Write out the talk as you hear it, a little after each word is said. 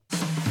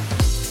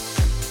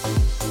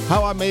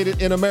How I Made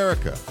It in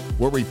America,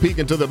 where we peek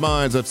into the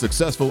minds of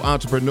successful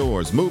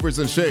entrepreneurs, movers,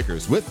 and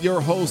shakers with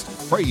your host,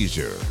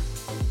 Frazier.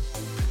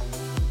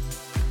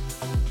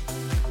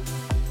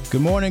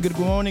 Good morning, good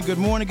morning, good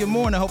morning, good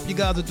morning. I hope you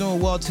guys are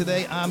doing well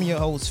today. I'm your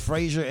host,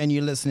 Frazier, and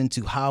you're listening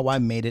to How I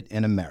Made It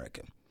in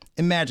America.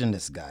 Imagine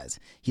this, guys.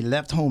 He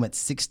left home at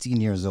 16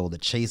 years old to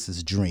chase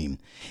his dream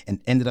and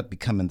ended up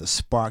becoming the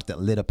spark that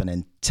lit up an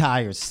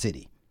entire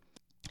city.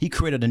 He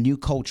created a new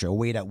culture, a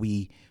way that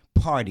we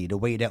partied, a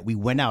way that we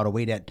went out, a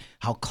way that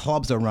how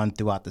clubs are run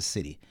throughout the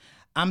city.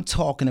 I'm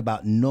talking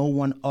about no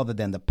one other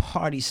than the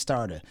party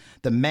starter,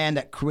 the man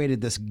that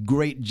created this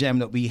great gem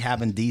that we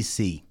have in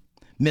D.C.,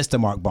 Mr.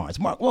 Mark Barnes.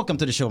 Mark, welcome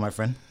to the show, my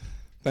friend.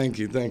 Thank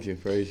you,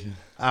 Frazier.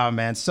 Oh,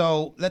 man.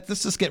 So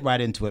let's just get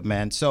right into it,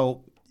 man.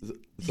 So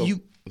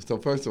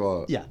first of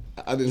all, yeah,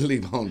 I didn't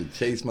leave home to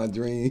chase my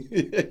dream.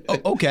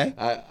 Oh, okay.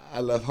 I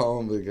left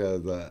home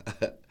because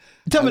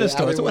tell me the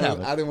story. So what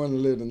happened? I didn't want to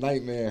live the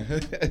nightmare.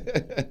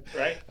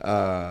 Right.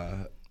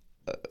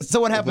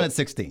 So what happened at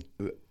 16?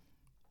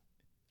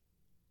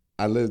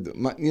 I lived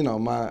in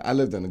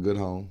a good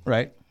home,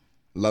 right?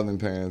 Loving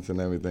parents and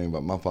everything,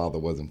 but my father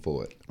wasn't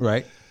for it,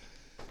 right?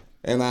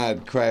 And I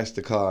had crashed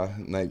the car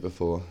the night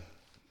before.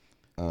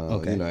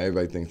 Okay.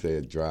 Everybody thinks they're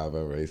a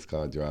driver, race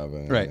car driver,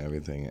 and right.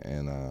 everything.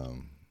 And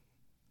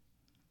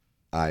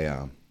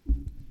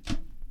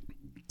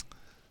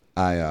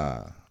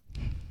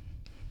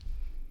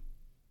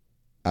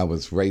I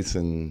was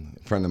racing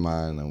a friend of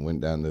mine. I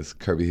went down this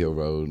Kirby Hill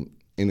Road.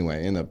 Anyway, I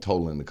ended up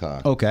totaling the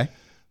car. Okay.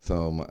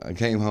 So I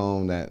came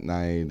home that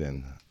night,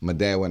 and my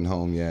dad wasn't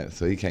home yet.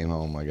 So he came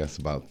home, I guess,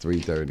 about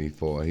 3:30,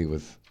 4. He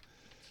was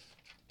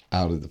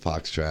out of the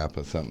fox trap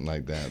or something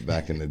like that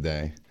back in the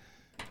day.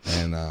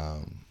 And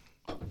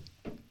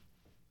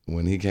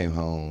when he came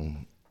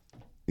home,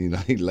 he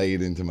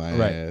laid into my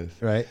ass.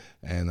 Right.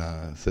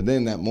 And so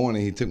then that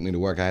morning he took me to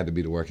work. I had to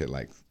be to work at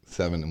like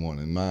 7 in the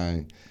morning.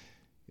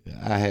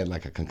 I had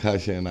like a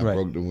concussion. I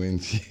broke the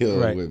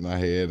windshield with my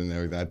head and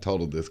everything. I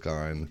totaled this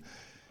car, and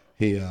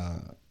he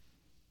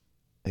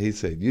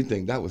said, "You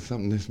think that was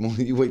something this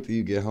morning? You wait till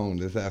you get home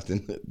this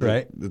afternoon."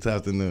 Right. This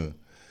afternoon.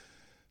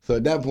 So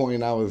at that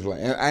point, I was like,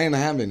 I didn't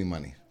have any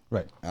money.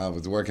 Right. I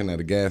was working at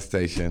a gas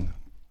station,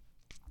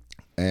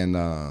 and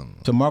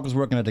so Mark was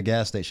working at the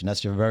gas station.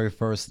 That's your very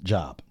first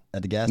job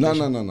at the gas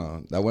station?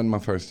 No. That wasn't my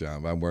first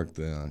job. I worked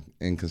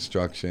in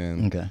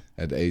construction. Okay.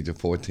 At the age of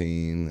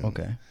 14.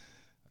 Okay.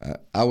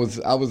 I was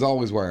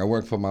always working. I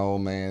worked for my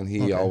old man.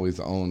 He always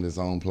owned his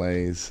own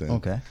place. And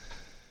okay.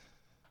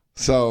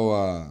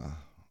 So.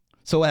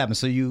 So what happened?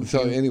 So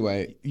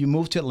anyway, you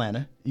moved to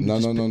Atlanta. No.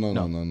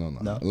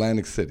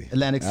 Atlantic City.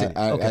 Atlantic City.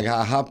 Okay.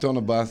 I hopped on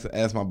a bus,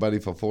 asked my buddy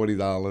for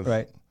 $40.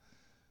 Right.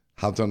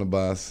 Hopped on the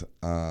bus,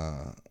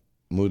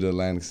 moved to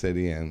Atlantic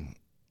City, and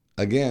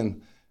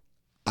again,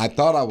 I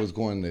thought I was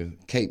going to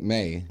Cape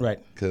May. Right.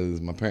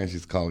 Because my parents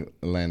used to call it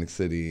Atlantic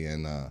City,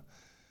 and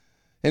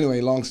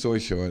anyway, long story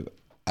short,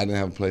 I didn't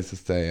have a place to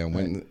stay. I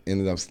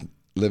ended up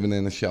living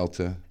in a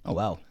shelter. Oh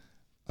wow.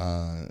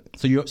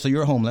 So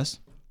you're homeless.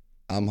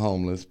 I'm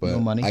homeless, but no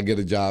money. I get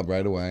a job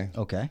right away.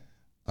 Okay.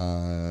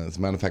 As a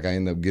matter of fact, I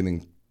ended up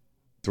getting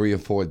 3 or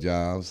 4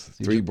 jobs.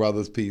 Three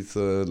Brothers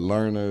Pizza,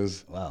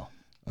 Learners. Wow.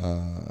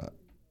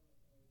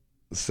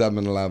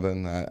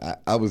 7-Eleven.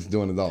 I was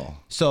doing it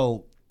all.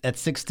 So at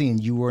 16,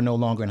 you were no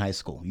longer in high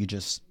school. You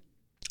just.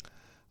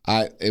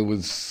 I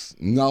was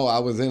in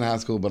high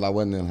school, but I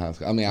wasn't in high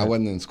school. I mean, I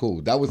wasn't in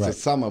school. That was the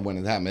summer when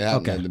it happened. It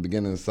happened at the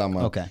beginning of the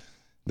summer. Okay.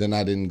 Then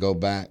I didn't go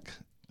back.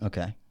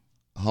 Okay.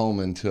 Home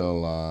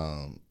until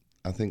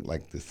I think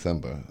like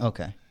December.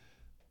 Okay.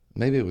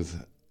 Maybe it was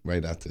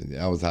right after.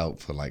 I was out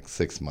for like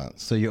 6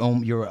 months. So you're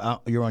on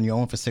your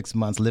own for 6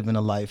 months, living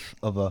a life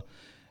of a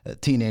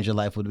teenager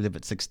life would live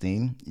at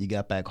 16. You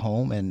got back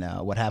home, and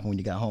what happened when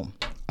you got home?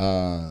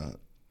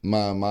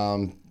 My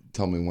mom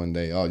told me one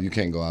day, "Oh, you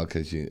can't go out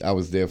because I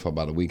was there for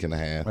about a week and a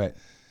half." Right.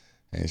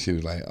 And she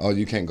was like, "Oh,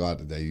 you can't go out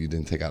today. You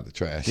didn't take out the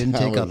trash." Didn't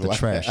take out the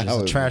trash. It's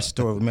a trash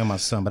store with me and my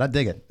son, but I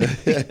dig it.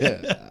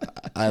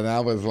 And I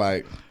was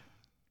like,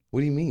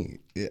 "What do you mean?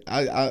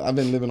 I've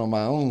been living on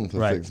my own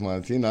for 6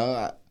 months,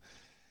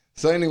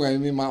 So anyway,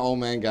 me and my old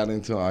man got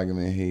into an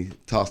argument. He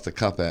tossed a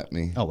cup at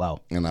me. Oh, wow.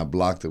 And I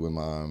blocked it with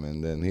my arm.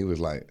 And then he was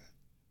like,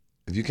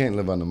 "If you can't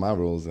live under my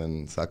rules,"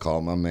 and so I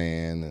called my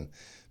man, and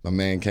my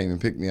man came and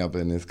picked me up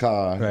in his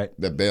car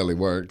that barely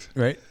worked.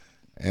 Right.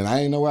 And I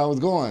didn't know where I was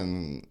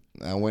going.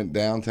 I went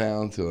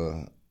downtown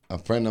to a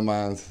friend of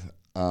mine's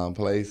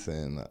place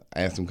and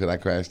asked him could I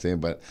crash there.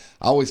 But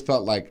I always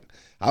felt like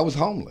I was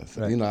homeless.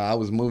 Right. I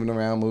was moving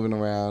around.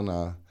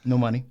 No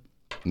money.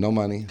 No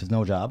money. Just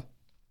no job.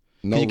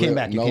 No, you came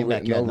back. No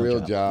real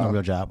job. No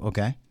real job.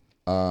 Okay.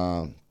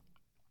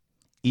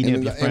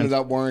 Ended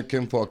up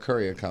working for a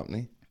courier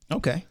company.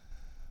 Okay.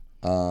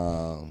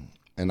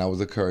 And I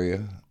was a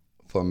courier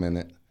for a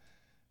minute.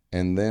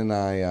 And then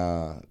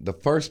the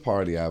first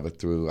party I ever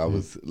threw, I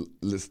was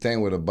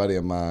staying with a buddy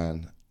of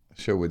mine,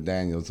 Sherwood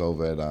Daniels,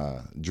 over at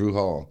Drew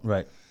Hall.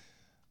 Right.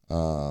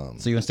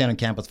 So you were staying on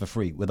campus for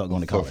free without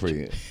going to college? For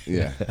free,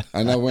 yeah.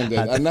 I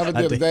never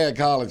did a day at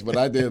college, but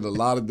I did a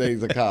lot of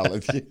days of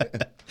college.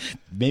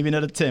 Maybe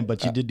not a 10,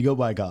 but you did go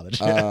by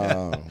college.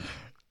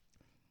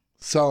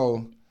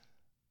 So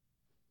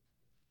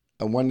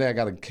one day I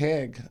got a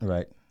keg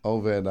right.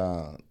 over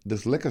at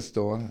this liquor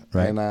store,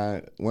 right. and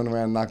I went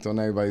around, knocked on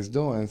everybody's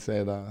door, and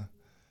said,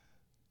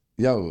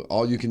 "Yo,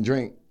 all you can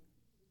drink,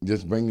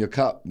 just bring your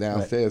cup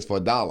downstairs for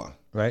 $1."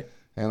 Right.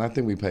 And I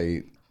think we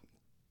paid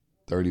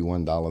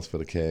 $31 for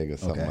the keg or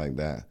something like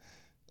that.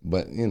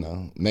 But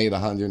made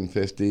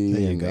 $150.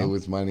 There you go. It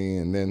was money,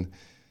 and then.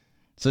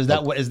 So is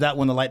that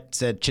when the light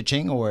said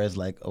cha-ching, or is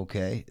like,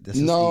 okay, this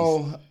is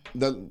no?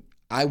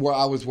 I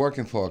was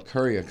working for a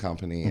courier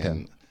company,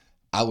 and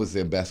I was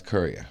their best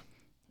courier.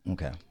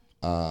 Okay.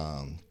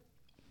 I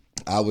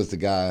was the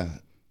guy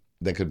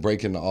that could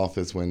break in the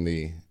office when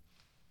the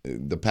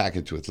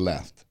package was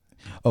left.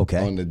 Okay.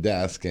 On the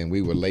desk, and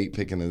we were late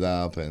picking it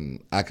up,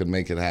 and I could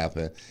make it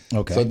happen.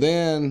 Okay. So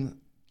then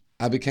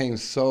I became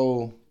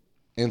so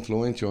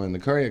influential in the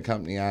courier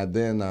company, I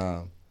then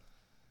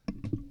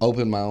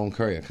opened my own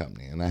courier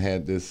company, and I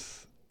had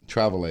this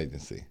travel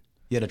agency.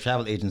 You had a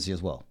travel agency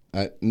as well?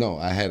 No,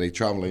 I had a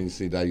travel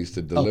agency that I used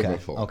to deliver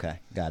for.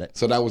 Okay, got it.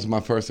 So that was my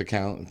first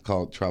account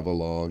called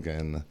Travelog,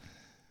 and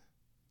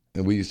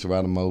we used to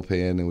ride a moped,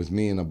 and it was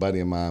me and a buddy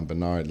of mine,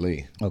 Bernard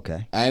Lee.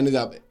 Okay. I ended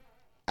up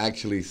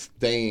actually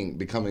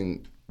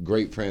becoming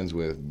great friends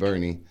with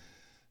Bernie,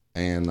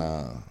 and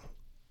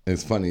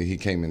it's funny, he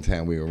came in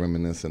town, we were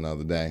reminiscing the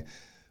other day,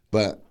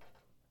 but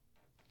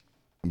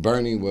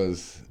Bernie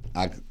was,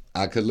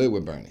 I could live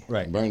with Bernie.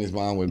 Right. Bernie's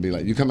mom would be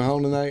like, "You coming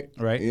home tonight?"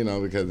 Right.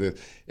 Because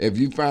if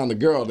you found a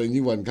girl, then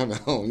you wasn't coming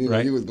home.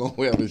 Right. You was going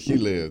wherever she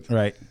lived.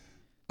 Right.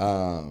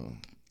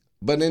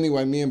 But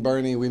anyway, me and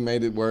Bernie, we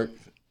made it work.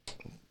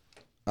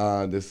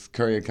 This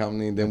courier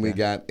company. Then we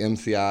got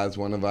MCI as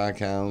one of our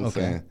accounts.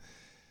 Okay.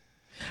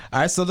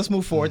 All right, so let's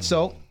move forward.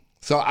 So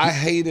I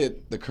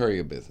hated the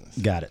courier business.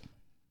 Got it.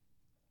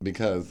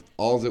 Because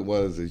all it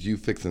was is you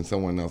fixing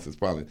someone else's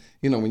problem.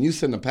 When you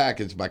send a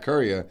package by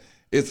courier,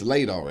 it's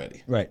late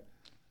already. Right.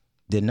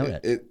 Didn't know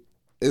that.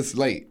 It's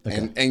late,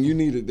 and you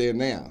need it there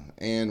now.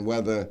 And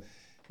whether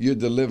you're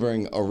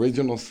delivering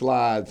original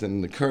slides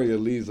and the courier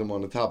leaves them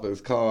on the top of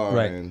his car,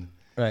 right. and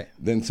right.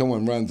 then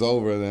someone runs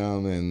over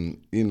them,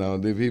 and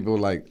the people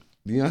like,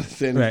 do you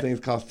understand these right. things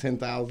cost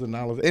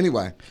 $10,000?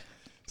 Anyway,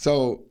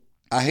 so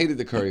I hated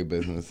the courier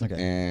business,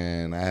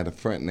 and I had a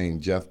friend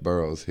named Jeff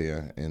Burrows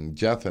here, and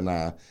Jeff and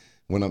I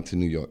went up to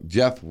New York.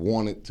 Jeff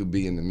wanted to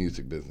be in the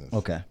music business.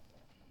 Okay.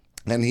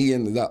 And he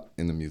ended up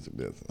in the music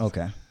business.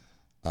 Okay.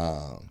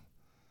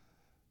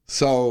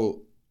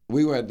 So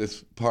we were at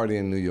this party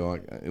in New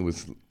York. It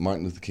was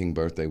Martin Luther King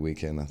birthday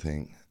weekend, I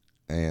think.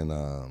 And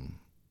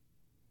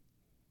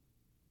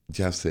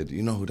Jeff said,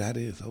 "You know who that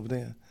is over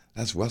there?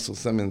 That's Russell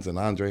Simmons and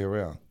Andre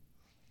Harrell."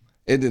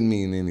 It didn't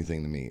mean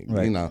anything to me.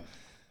 Right.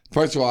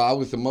 First of all, I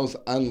was the most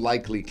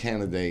unlikely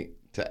candidate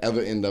to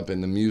ever end up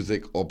in the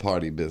music or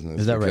party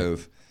business. Is that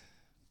because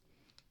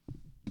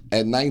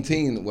at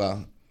 19,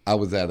 I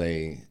was at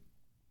a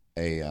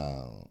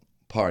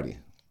party,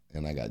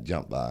 and I got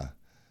jumped by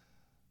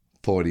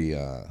 40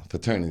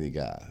 fraternity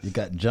guys. You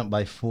got jumped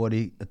by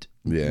 40?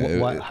 Yeah.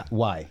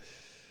 Why?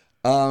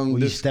 Were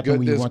you stepping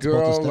where you weren't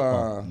supposed to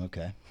step?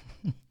 Okay.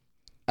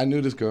 I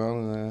knew this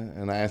girl,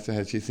 and I asked her,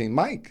 had she seen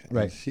Mike?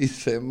 Right. And she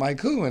said, "Mike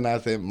who?" And I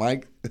said,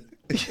 "Mike."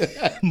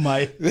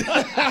 Mike.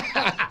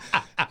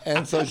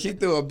 And so she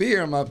threw a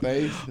beer in my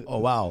face. Oh,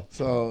 wow.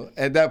 So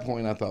at that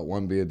point, I thought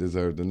one beer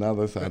deserved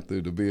another, so I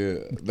threw the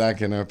beer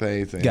back in her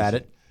face. And got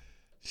it.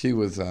 She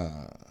was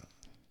a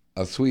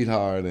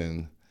sweetheart,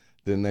 and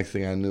the next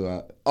thing I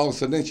knew,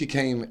 so then she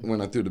came when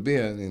I threw the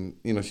beer, and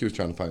she was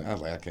trying to fight. I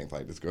was like, I can't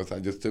fight this girl, so I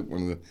just took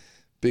one of the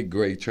big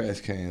gray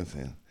trash cans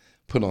and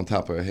put on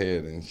top of her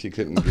head, and she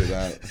couldn't get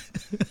out.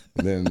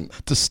 Then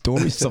the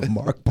stories of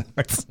Mark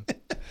Barnes.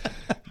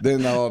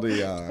 Then all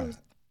the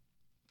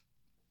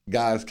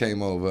guys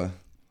came over,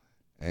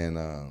 and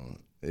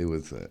it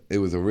was a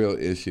real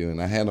issue.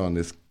 And I had on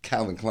this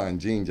Calvin Klein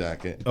jean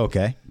jacket.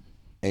 Okay.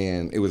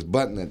 And it was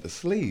buttoned at the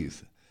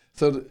sleeves.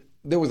 So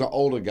there was an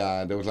older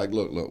guy that was like,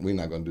 look, we're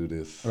not going to do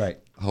this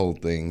whole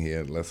thing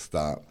here. Let's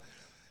stop.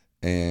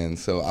 And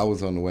so I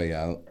was on the way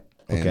out,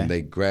 and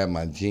they grabbed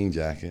my jean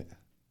jacket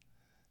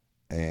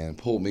and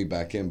pulled me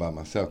back in by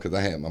myself because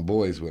I had my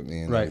boys with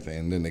me and everything.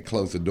 And then they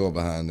closed the door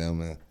behind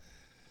them, and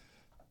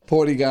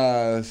 40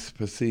 guys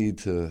proceed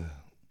to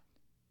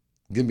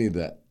give me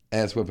the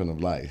ass whipping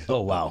of life.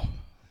 Oh, wow.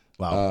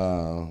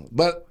 Wow.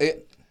 But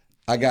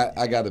I got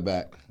it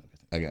back.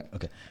 I got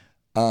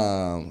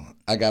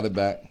it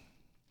back.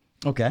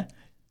 Okay.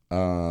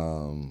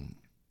 One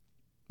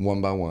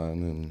by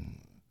one, and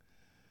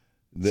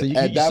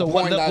at that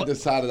point, I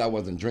decided I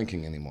wasn't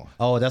drinking anymore.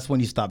 Oh, that's when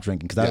you stopped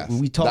drinking. Because when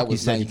we talked, you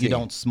said 19. you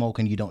don't smoke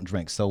and you don't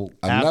drink. So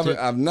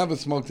I've never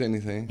smoked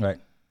anything. Right.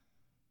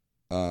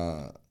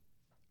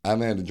 I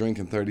haven't had a drink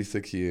in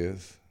 36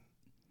 years.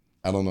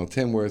 I don't know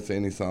 10 words to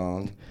any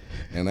song,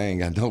 and I ain't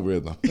got no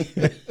rhythm.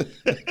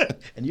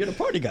 And you're the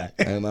party guy.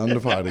 And I'm the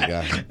party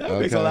guy. That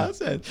makes a lot of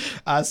sense.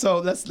 So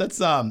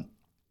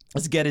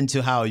let's get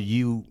into how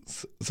you.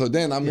 So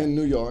then I'm in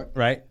New York.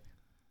 Right.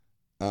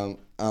 I'm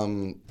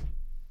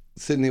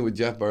sitting here with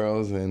Jeff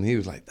Burrows, and he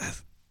was like,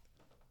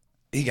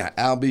 he got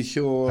Al B.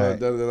 Sure,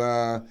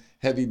 right.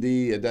 Heavy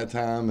D at that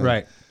time. And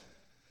right.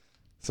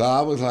 So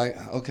I was like,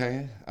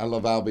 okay, I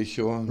love Al B.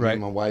 Sure. Right.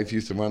 My wife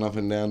used to run up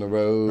and down the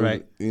road,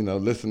 right.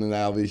 Listening to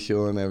Al B.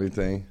 Sure and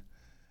everything.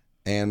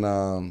 And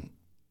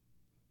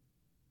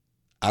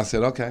I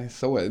said, okay,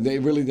 so what? They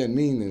really didn't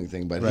mean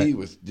anything, but right. he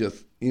was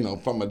just,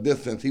 from a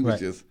distance, he was right.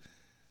 just,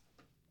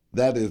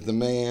 that is the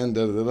man,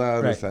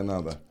 this and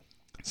other.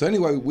 So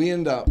anyway, we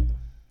end up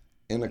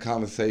in a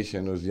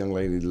conversation. There was a young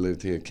lady that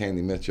lived here,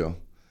 Candy Mitchell,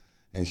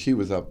 and she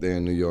was up there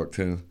in New York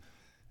too.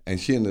 And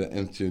she ended up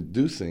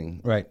introducing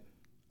right.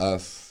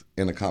 us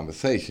in a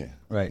conversation,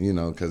 right?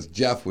 Because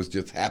Jeff was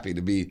just happy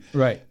to be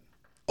right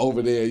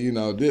over there.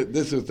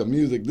 This is the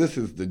music. This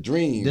is the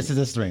dream. This is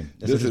his dream.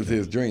 This is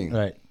his dream.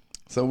 Right.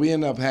 So we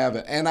ended up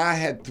having, and I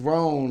had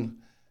thrown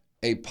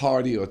a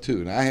party or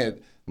two. And I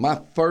had my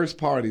first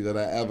party that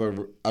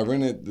I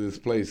rented this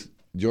place,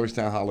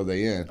 Georgetown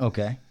Holiday Inn.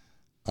 Okay.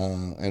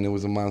 And it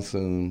was a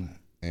monsoon,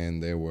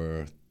 and there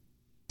were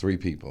 3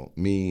 people,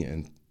 me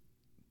and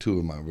 2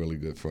 of my really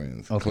good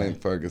friends, okay.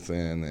 Clint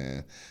Ferguson, and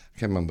I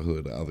can't remember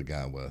who the other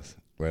guy was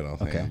right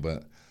offhand,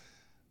 but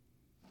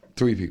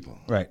 3 people.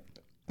 Right.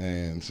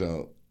 And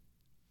so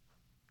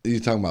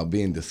you're talking about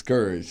being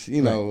discouraged,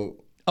 know.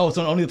 Oh,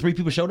 so only 3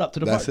 people showed up to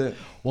the party? That's it.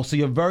 Well, so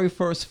your very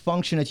first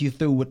function that you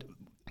threw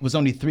was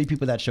only 3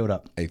 people that showed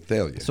up? A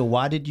failure. So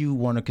why did you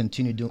want to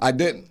continue doing? I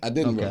didn't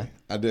okay. really.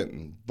 I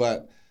didn't.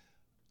 But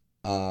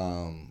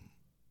I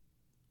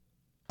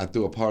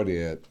threw a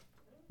party at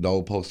the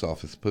old post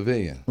office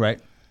pavilion. Right.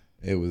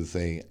 It was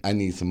a I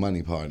need some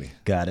money party.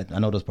 Got it. I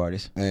know those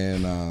parties.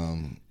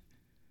 And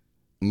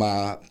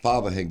my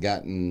father had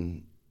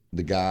gotten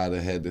the guy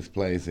that had this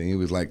place, and he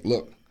was like,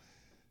 look,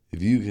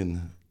 if you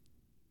can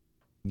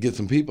get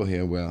some people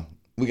here, well,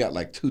 we got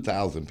like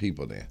 2,000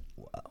 people there.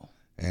 Wow.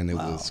 And it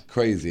was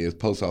crazy. It was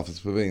post office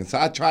pavilion. So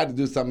I tried to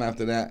do something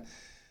after that,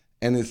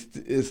 and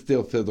it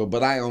still fizzled,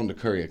 but I owned the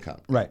courier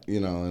company. Right.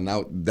 And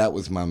that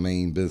was my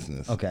main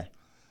business. Okay.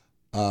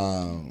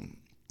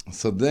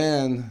 So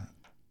then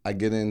I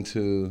get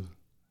into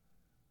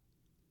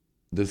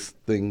this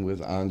thing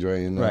with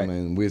Andre and them, right.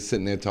 and we're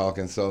sitting there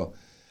talking. So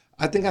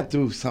I think I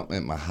threw something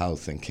at my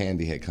house, and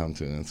Candy had come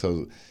to, and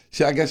so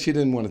I guess she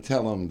didn't want to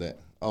tell him that,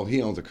 oh,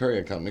 he owns a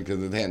courier company,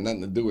 because it had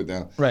nothing to do with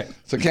them. Right.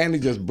 So Candy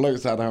just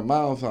blurts out of her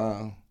mouth,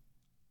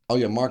 oh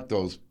yeah, Mark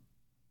those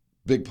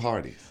big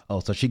parties. Oh,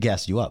 so she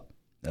gassed you up.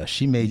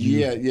 She made you.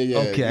 Yeah.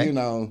 Okay.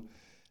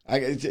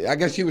 I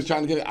guess she was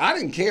trying to get it. I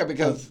didn't care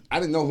because I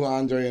didn't know who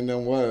Andre and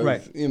them was.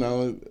 Right.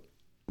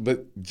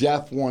 But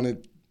Jeff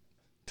wanted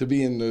to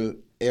be in the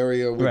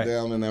area with right.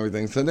 them and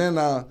everything. So then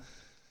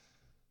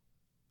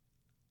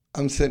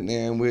I'm sitting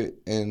there and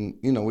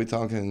we're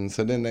talking.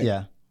 So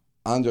then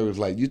Andre was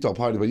like, you throw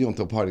parties, but you don't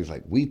throw parties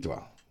like we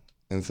throw.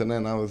 And so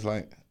then I was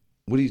like,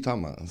 what are you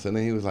talking about? And so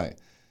then he was like,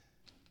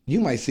 you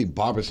might see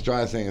Barbra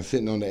Streisand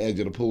sitting on the edge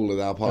of the pool at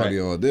our party,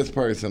 right. or this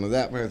person or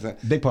that person.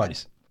 Big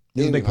parties.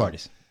 These are big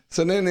parties.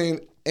 So then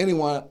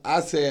I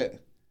said,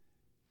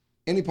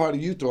 any party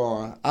you throw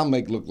on, I'll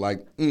make look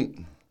like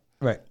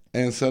Right.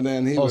 And so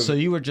then so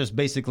you were just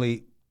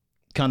basically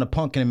kind of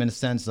punking him in the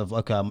sense of,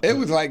 okay. It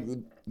was like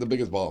the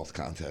biggest balls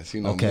contest,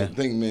 okay.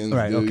 Thing men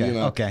right, do, okay.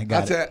 Okay,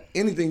 got it. I said,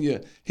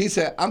 anything he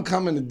said, I'm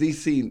coming to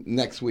D.C.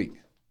 next week.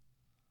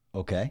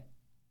 Okay.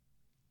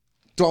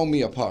 Throw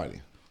me a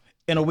party.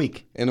 In a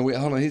week? In a week.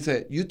 Hold on. He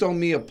said, you throw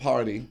me a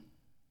party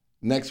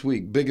next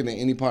week, bigger than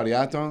any party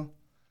I throw,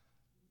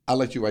 I'll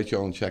let you write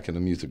your own check in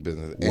the music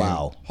business. And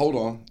wow. Hold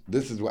on.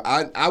 This is what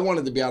I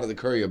wanted to be out of the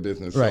courier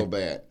business so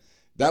bad.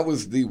 That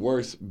was the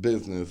worst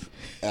business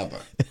ever.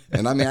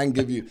 And I mean, I can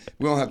give you,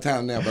 we don't have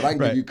time now, but I can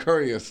give you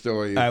courier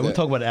stories. All right, we'll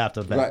talk about it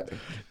after that. Right.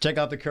 Check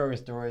out the courier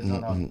stories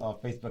on our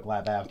Facebook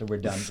Live after we're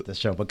done with the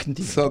show. But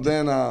continue. So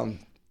then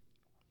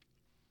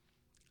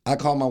I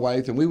called my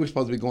wife, and we were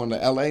supposed to be going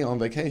to L.A. on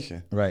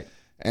vacation. Right.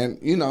 And,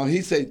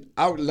 he said,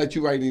 I'll let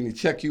you write any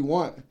check you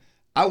want.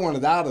 I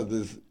wanted out of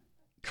this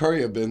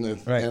courier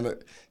business. Right. And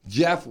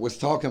Jeff was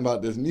talking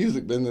about this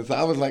music business.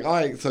 I was like, all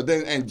right. So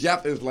then, and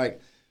Jeff is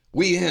like,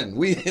 we in. No,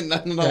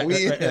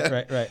 we in.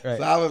 Right.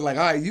 So I was like,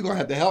 all right, you're going to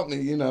have to help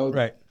me,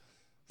 Right.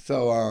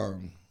 So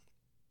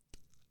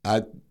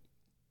I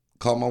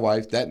called my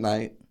wife that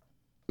night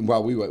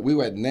while we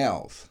were at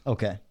Nell's.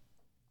 Okay.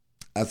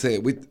 I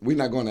said, we're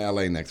not going to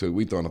L.A. next week.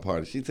 We throwing a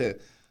party. She said,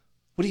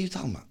 what are you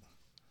talking about?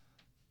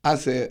 I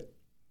said,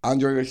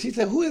 Andre. She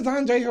said, who is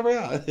Andre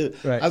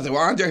Harrell? Right. I said, well,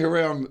 Andre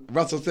Harrell and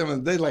Russell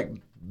Simmons, they like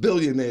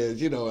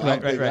billionaires,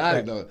 Right. I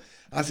didn't know.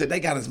 I said, they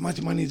got as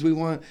much money as we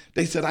want.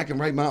 They said I can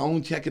write my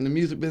own check in the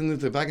music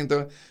business if I can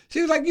throw.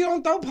 She was like, you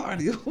don't throw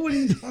parties. What are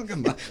you talking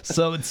about?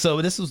 So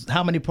this was,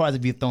 how many parties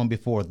have you thrown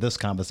before this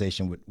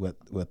conversation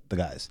with the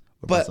guys?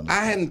 But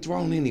I hadn't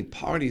thrown any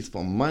parties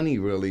for money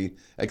really,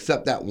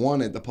 except that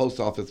one at the post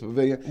office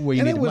pavilion,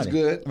 and it was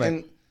good. Right.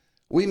 And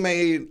we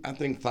made, I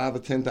think, $5,000 or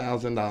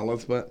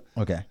 $10,000, but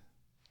okay,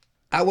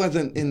 I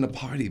wasn't in the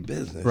party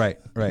business. Right.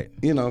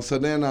 You know, so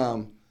then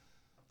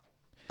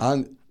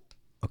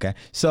okay,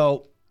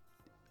 so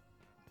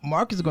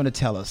Mark is going to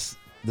tell us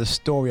the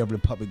story of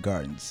Republic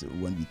Gardens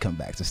when we come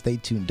back. So stay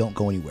tuned. Don't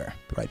go anywhere.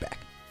 Be right back.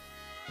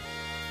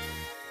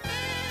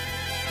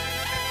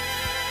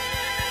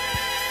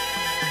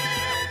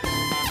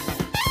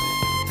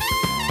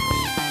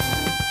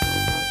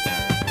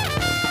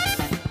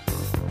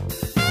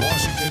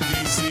 Washington,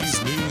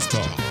 D.C.'s News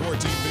Talk,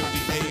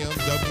 1450 AM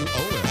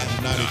WOL and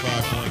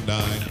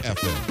 95.9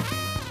 FM.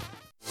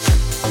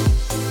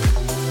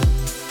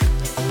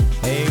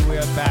 Hey,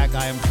 we're back.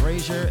 I am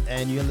Frazier,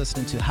 and you're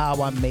listening to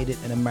How I Made It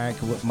in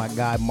America with my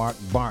guy, Mark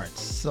Barnes.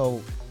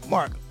 So,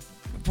 Mark,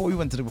 before we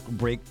went to the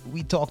break,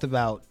 we talked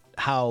about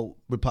how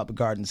Republic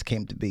Gardens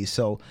came to be.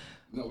 So,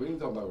 no, we didn't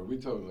talk about it. We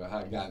talked about how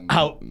it got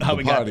how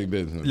we party got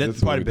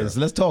business. Party business.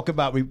 Let's talk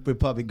about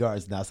Republic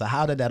Gardens now. So,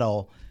 how did that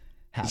all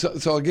happen?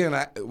 So again,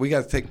 we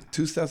got to take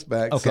 2 steps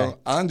back. Okay. So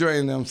Andre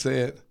and them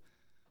said,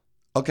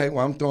 okay,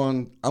 well, I'm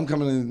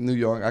coming to New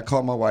York. I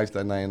called my wife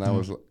that night, and I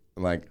was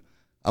like,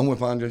 I'm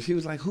with Andre. She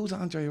was like, who's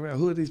Andre Harrell?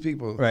 Who are these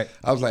people? Right.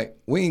 I was like,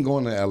 we ain't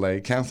going to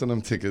L.A. Cancel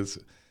them tickets.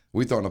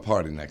 We throwing a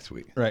party next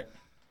week. Right.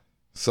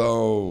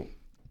 So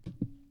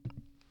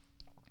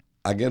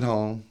I get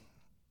home.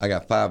 I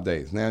got 5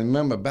 days. Now,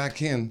 remember,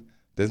 back in,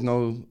 there's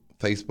no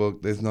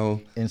Facebook. There's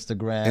no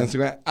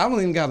Instagram. I don't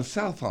even got a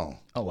cell phone.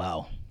 Oh,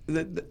 wow.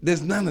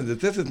 There's none of this.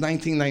 This is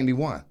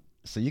 1991.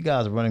 So you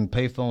guys are running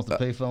payphones to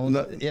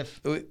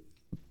payphones?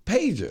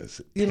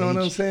 Pagers, you know what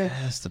I'm saying?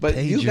 Yes, but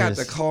pagers. You got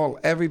to call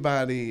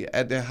everybody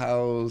at their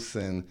house,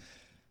 and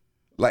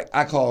like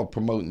I call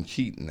promoting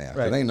cheating now.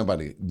 Right. Ain't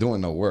nobody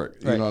doing no work.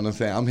 You know what I'm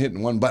saying? I'm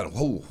hitting one button.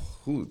 Whoo,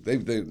 they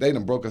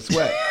done broke a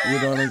sweat. You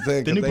know what I'm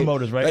saying? The new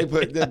promoters, right? They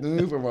put the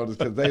new promoters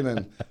because they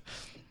done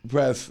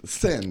press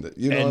send.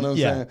 You know what I'm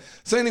saying?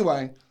 So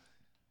anyway,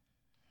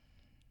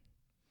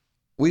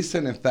 we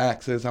sending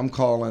faxes. I'm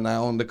calling. I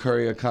own the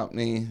courier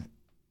company.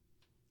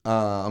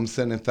 I'm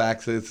sending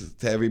faxes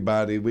to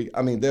everybody.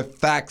 They're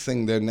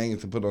faxing their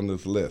names to put on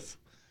this list.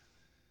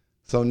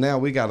 So now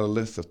we got a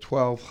list of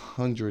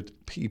 1,200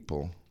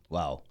 people.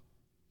 Wow.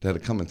 That are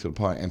coming to the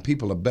party, and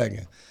people are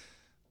begging.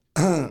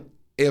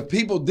 If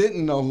people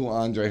didn't know who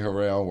Andre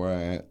Harrell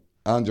were,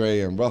 Andre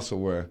and Russell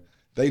were,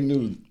 they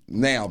knew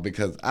now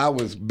because I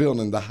was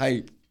building the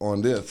hype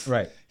on this.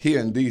 Right.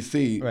 Here in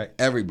D.C., right.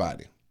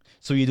 Everybody.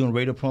 So you're doing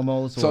radio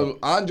promos? So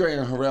Andre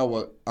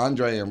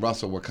and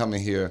Russell were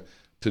coming here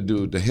to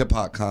do the hip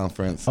hop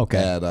conference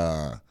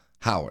at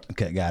Howard.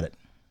 Okay, got it.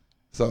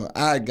 So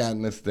I got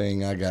in this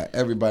thing. I got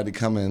everybody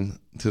coming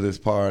to this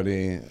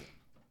party.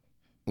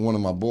 One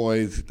of my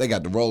boys, they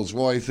got the Rolls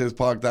Royces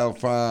parked out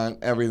front.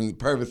 Everything.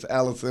 Purvis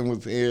Allison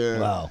was here.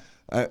 Wow.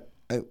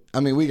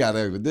 We got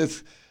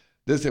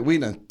everything. We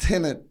done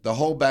tenanted the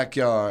whole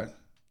backyard,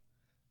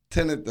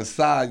 tenanted the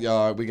side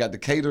yard. We got the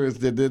caterers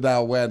that did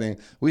our wedding.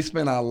 We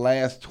spent our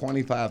last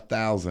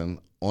 $25,000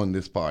 on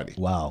this party.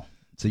 Wow.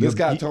 So this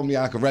guy told me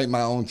I could write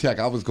my own check.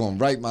 I was going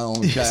to write my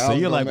own check. So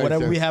you're like,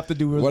 whatever we have to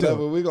do, we'll whatever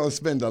do. We're going to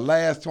spend the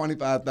last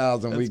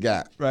 $25,000 we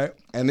got. Right.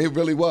 And it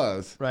really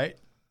was. Right.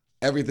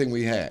 Everything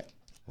we had.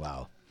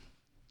 Wow.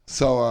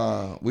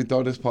 So we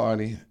throw this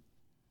party,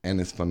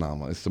 and it's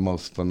phenomenal. It's the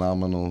most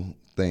phenomenal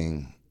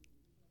thing.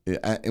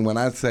 And when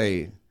I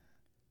say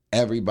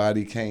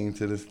everybody came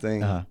to this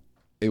thing,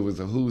 it was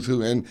a who's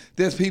who. And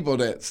there's people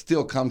that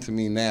still come to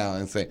me now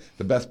and say,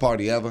 the best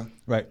party ever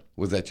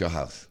was at your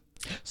house.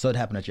 So it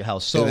happened at your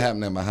house. So it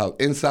happened at my house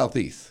in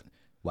Southeast.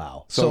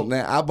 Wow. So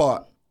now I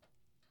bought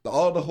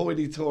all the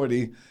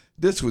hoity-toity.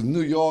 This was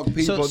New York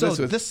people. So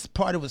this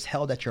party was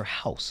held at your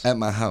house? At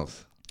my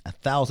house.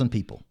 1,000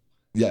 people.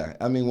 Yeah.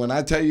 When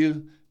I tell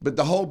you, but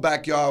the whole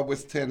backyard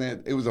was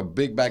tenanted. It was a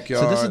big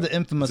backyard. So this is the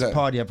infamous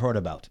party I've heard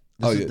about.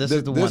 This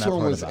is the one I've heard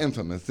about. This one was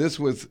infamous.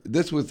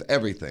 This was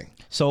everything.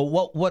 So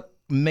what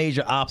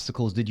major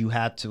obstacles did you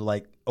have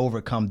to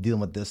overcome dealing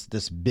with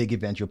this big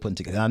event you're putting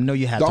together? I know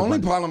you had the only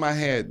problem I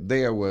had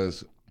there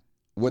was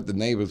what the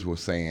neighbors were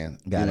saying.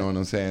 What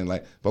I'm saying?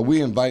 But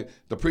we invite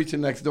the preacher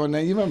next door. Now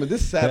you remember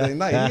this Saturday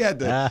night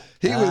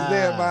he was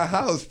there at my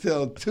house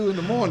till 2 a.m.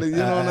 You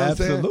know what I'm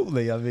saying?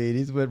 Absolutely.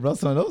 He's with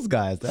Russell and those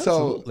guys.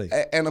 Absolutely.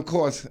 So and of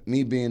course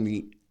me being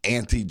the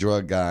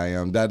anti-drug guy,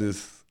 that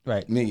is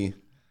me.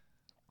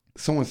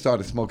 Someone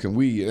started smoking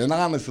weed, and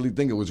I honestly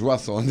think it was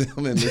Russell and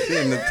them in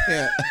the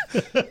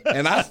tent.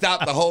 And I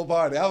stopped the whole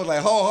party. I was like,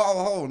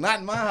 ho, not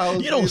in my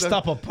house. You don't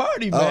stop a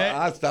party, man.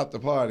 I stopped the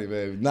party,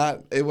 baby.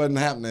 It wasn't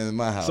happening in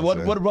my house. So what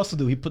did Russell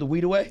do? He put the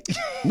weed away?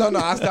 No,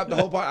 I stopped the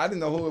whole party. I didn't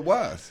know who it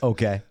was.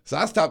 Okay. So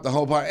I stopped the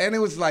whole party, and it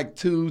was like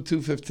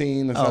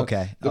 2:15 or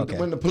something. Okay.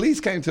 When the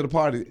police came to the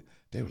party,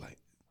 they were like,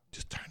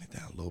 just turn it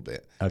down a little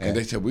bit. Okay. And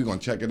they said, we're going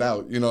to check it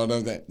out. You know what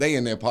I'm saying? They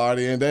in there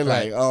partying. They're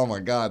like, oh, my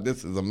God,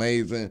 this is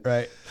amazing.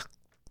 Right.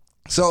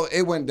 So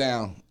it went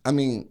down.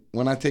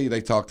 When I tell you they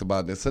talked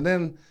about this. So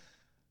then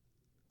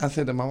I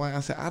said to my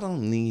wife, I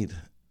don't need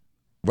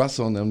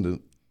Russell and them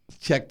to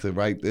check to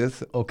write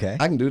this. Okay.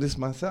 I can do this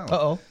myself.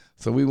 Uh-oh.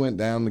 So we went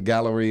down to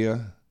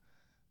Galleria,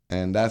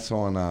 and that's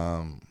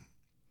on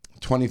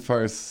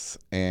 21st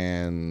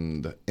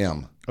and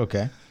M.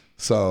 Okay.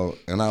 So,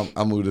 and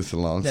I'll move this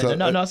along. Yeah, so,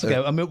 no, it's okay.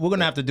 I mean, we're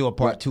gonna have to do a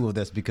part 2 of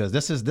this because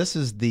this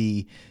is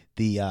the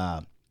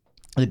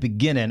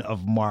beginning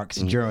of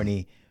Mark's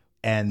journey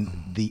and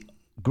the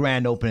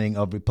grand opening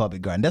of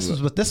Republic Garden. This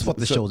is what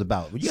the show's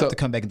about. You have to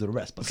come back and do the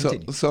rest. But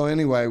continue. So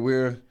anyway,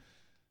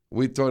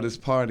 we throw this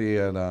party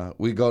and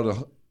we go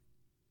to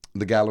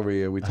the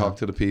Galleria. We talk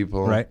to the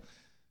people. Right.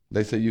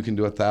 They say you can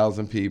do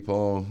 1,000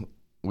 people.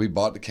 We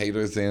bought the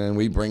caterers in.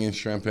 We bring in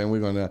shrimp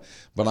in.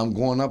 But I'm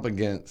going up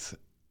against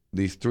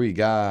these 3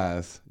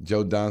 guys,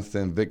 Joe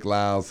Dunston, Vic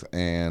Lyles,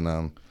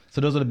 and so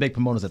those are the big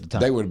promoters at the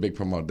time. They were the big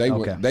promoters.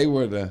 Okay. They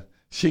were the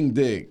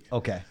shindig.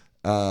 Okay.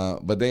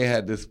 But they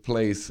had this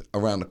place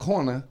around the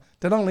corner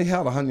that only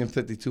held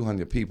 150,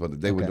 200 people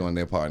that they were doing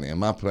their party. And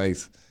my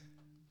place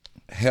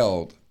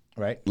held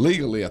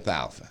legally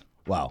 1,000.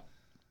 Wow.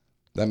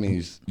 That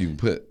means you can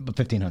put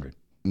 1,500.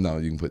 No,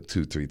 you can put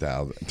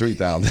 2,000,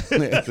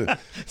 3,000.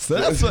 So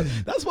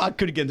that's why I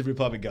couldn't get into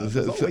Republic Garden.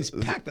 It's always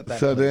packed at that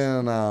So place.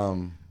 then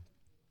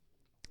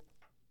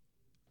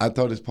I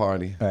throw this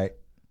party. All right.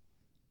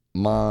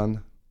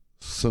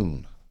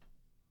 Monsoon.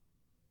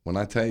 When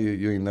I tell you,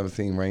 you ain't never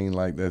seen rain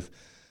like this.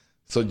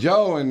 So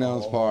Joe and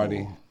them's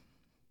party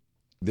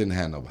didn't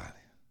have nobody.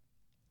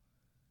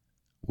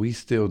 We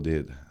still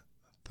did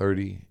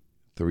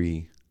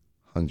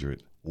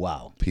 3,300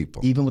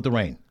 people. Even with the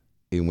rain?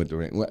 Even with the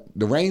rain. Well,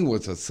 the rain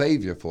was a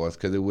savior for us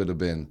because it would have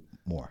been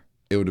more.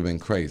 It would have been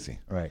crazy.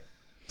 Right.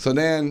 So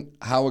then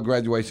Howard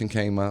graduation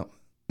came up.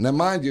 Now,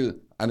 mind you,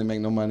 I didn't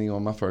make no money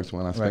on my first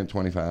one. I spent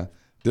 $25.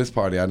 This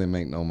party I didn't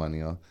make no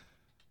money on.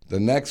 The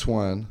next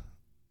one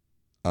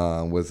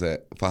was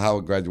for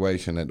Howard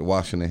graduation at the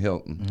Washington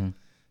Hilton. Mm-hmm.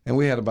 And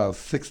we had about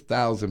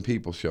 6,000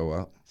 people show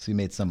up. So you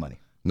made some money?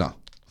 No,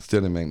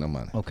 still didn't make no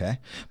money. Okay.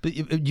 But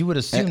you would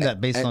assume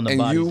that based on the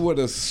bodies. And you would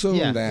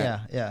assume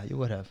that. Yeah, you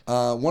would have.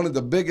 One of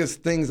the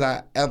biggest things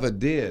I ever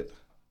did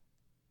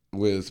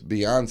was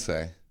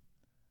Beyonce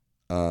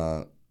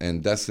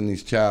and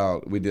Destiny's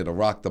Child. We did a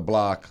Rock the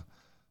Block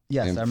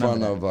in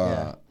front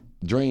of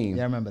Dream.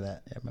 Yeah, I remember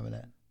that.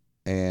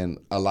 And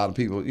a lot of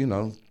people,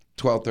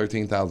 12,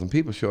 13,000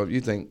 people show up.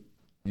 You think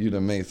you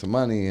done made some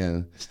money,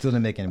 and still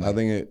didn't make any money. I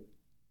think it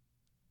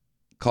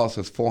cost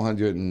us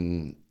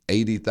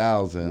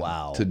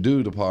 $480,000 to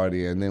do the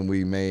party, and then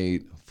we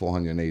made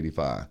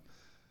 $485,000.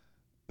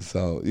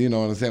 So you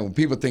know what I'm saying? When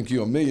people think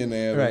you're a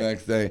millionaire the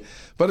next day,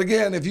 but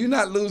again, if you're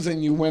not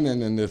losing, you're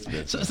winning in this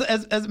business. So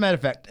as a matter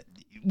of fact,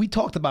 we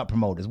talked about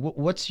promoters.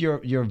 What's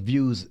your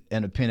views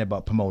and opinion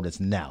about promoters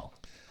now?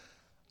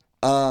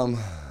 So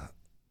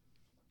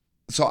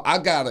I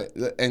got it,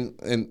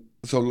 and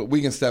so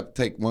we can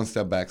take one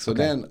step back. So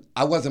then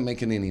I wasn't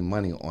making any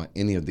money on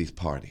any of these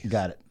parties.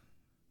 Got it.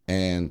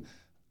 And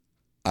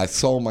I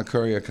sold my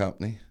courier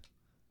company.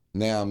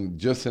 Now I'm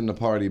just in the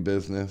party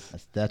business.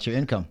 That's your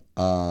income.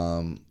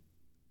 And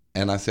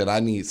I said I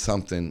need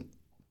something,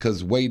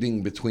 because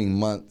waiting between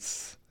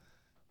months,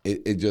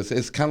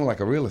 it's kind of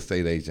like a real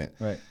estate agent.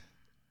 Right.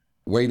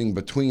 Waiting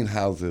between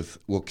houses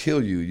will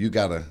kill you. You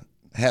got to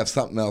have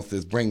something else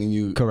that's bringing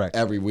you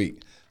every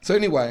week. So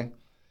anyway,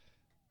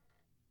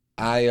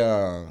 I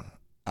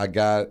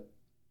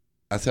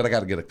said I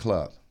got to get a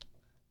club.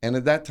 And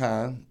at that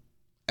time,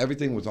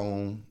 everything was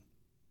owned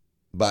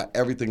by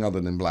everything other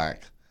than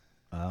black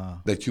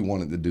that you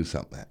wanted to do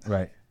something at.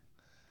 Right.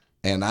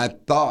 And I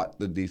thought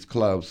that these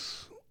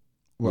clubs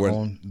were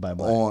owned by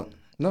black.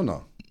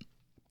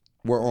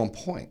 Were on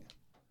point.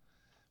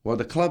 Well,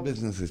 the club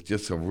business is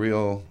just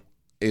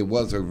it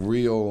was a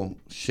real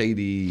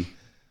shady,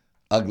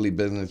 ugly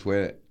business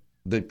where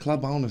the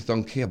club owners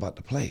don't care about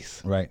the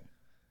place. Right.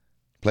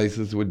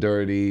 Places were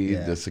dirty,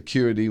 the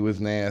security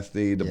was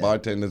nasty, the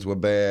bartenders were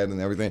bad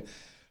and everything.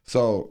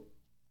 So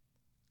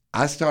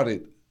I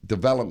started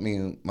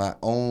developing my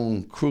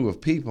own crew of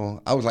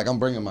people. I was like, I'm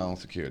bringing my own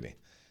security.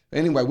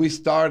 Anyway, we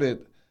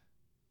started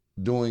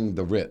doing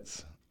the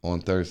Ritz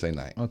on Thursday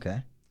night.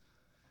 Okay.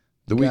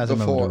 The week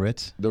before, the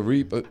Ritz?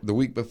 The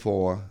week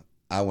before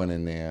I went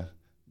in there,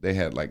 they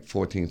had like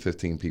 14,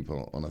 15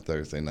 people on a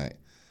Thursday night.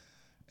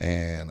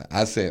 And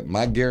I said,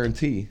 my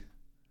guarantee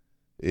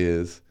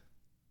is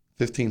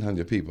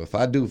 1,500 people. If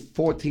I do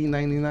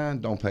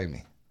 $14.99, don't pay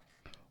me.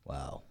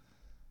 Wow.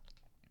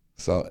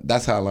 So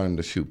that's how I learned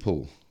to shoot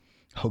pool.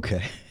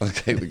 Okay.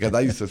 Okay, because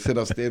I used to sit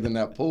upstairs in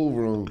that pool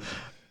room,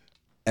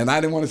 and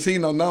I didn't want to see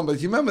no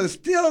numbers. You remember, there's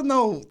still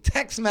no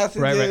text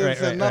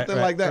messages and nothing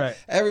like that. Right.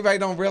 Everybody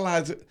don't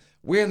realize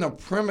we're in a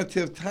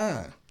primitive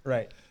time.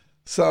 Right.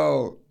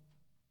 So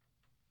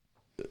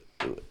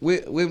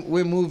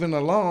we're moving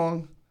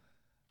along,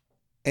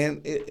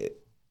 and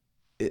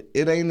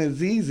it ain't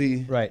as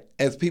easy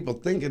as people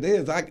think it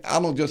is. I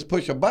don't just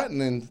push a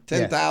button and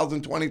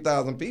 10,000,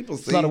 20,000 people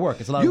see. It's a lot of work.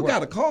 You got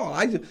to call.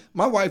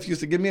 My wife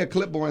used to give me a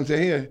clipboard and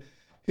say,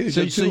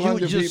 So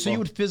you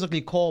would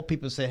physically call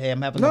people and say, hey,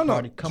 I'm having a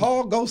party.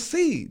 Call, go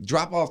see,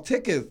 drop off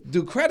tickets,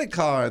 do credit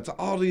cards,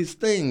 all these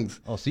things.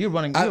 Oh, so you're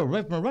running. You're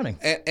running.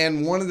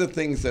 And one of the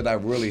things that I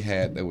really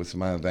had that was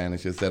my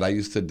advantage is that I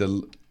used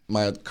to,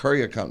 my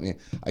courier company,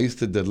 I used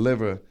to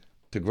deliver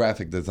to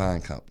graphic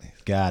design companies.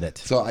 Got it.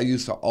 So I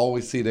used to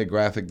always see their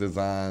graphic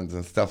designs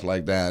and stuff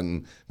like that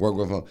and work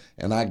with them.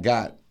 And I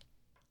got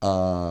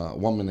a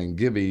woman named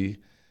Gibby.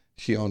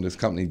 She owned this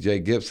company, Jay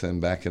Gibson,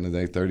 back in the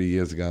day, 30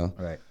 years ago.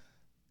 Right.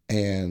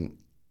 And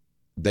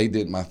they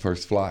did my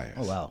first flyers.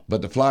 Oh, wow.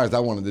 But the flyers I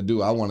wanted to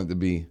do, I wanted to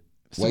be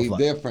way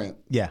different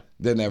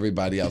than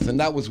everybody else. And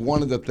that was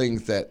one of the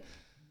things that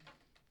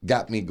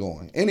got me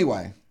going.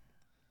 Anyway,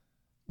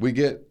 we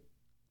get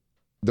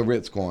the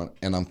Ritz going,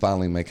 and I'm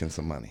finally making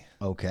some money.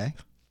 Okay.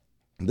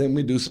 Then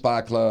we do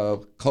Spy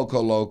Club,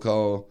 Coco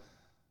Loco,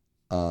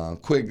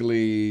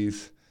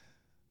 Quigley's.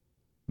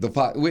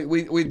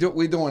 We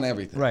doing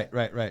everything.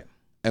 Right.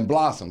 And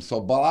Blossoms.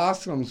 So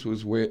Blossoms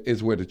is where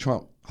the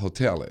Trump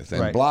Hotel is,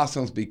 and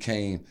Blossoms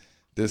became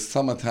this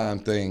summertime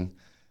thing.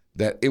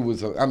 That it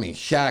was.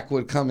 Shaq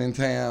would come in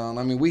town.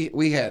 I mean,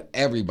 we had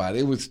everybody.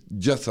 It was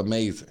just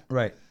amazing.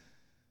 Right.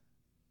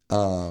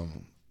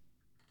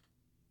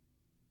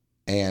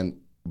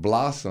 And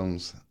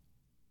Blossoms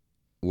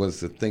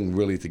was the thing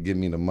really to give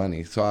me the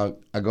money. So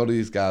I go to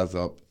these guys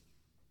up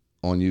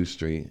on U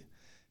Street.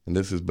 And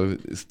this is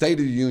State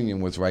of the Union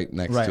was right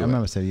next to it. Right, I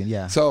remember State of the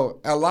Union, yeah. So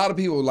a lot of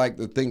people like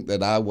to think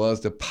that I was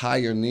the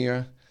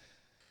pioneer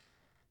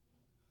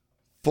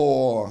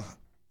for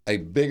a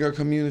bigger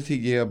community,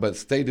 yeah, but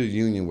State of the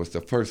Union was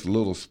the first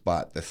little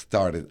spot that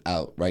started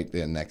out right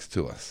there next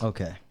to us.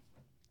 Okay.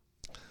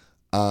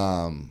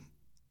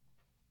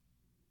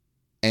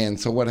 And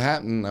so what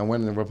happened, I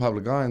went in the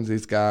Republic Gardens,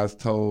 these guys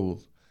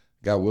told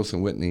guy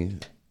Wilson Whitney,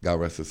 God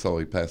rest his soul,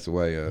 he passed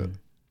away,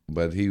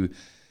 but he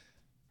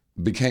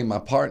became my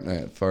partner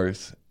at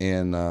first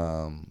in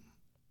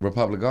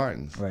Republic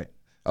Gardens. Right.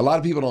 A lot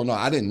of people don't know.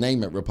 I didn't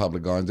name it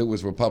Republic Gardens. It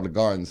was Republic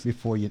Gardens.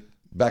 Before you...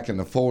 Back in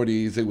the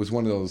 40s, it was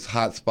one of those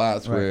hot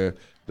spots where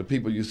the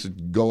people used to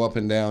go up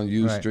and down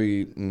U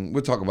Street. And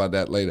we'll talk about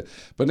that later.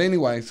 But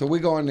anyway, so we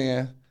go in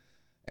there,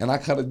 and I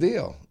cut a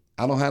deal.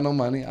 I don't have no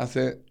money. I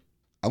said,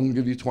 I'm going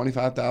to give you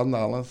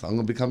 $25,000. I'm going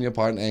to become your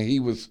partner. And he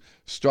was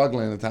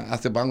struggling at the time. I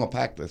said, but I'm going to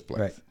pack this place.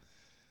 Right.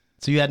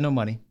 So you had no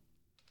money?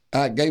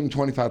 I gave him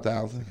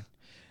 $25,000.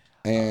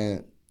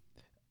 And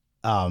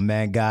oh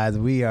man, guys,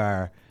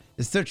 we're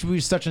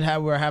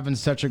having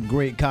such a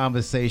great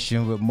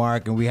conversation with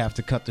Mark, and we have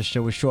to cut the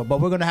show short. But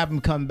we're gonna have him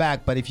come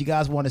back. But if you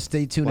guys want to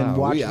stay tuned and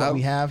watch what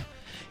we have,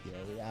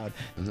 we out.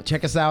 Mm-hmm.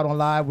 Check us out on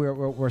live.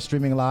 We're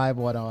streaming live.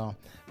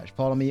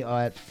 Follow me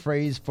at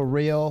Phrase for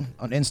Real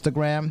on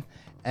Instagram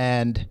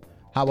and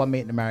How I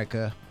Made it in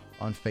America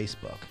on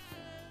Facebook.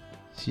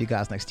 See you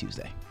guys next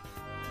Tuesday.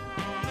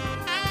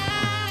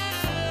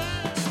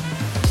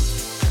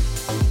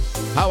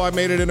 How I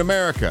Made It in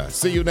America.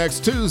 See you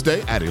next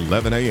Tuesday at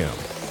 11 a.m.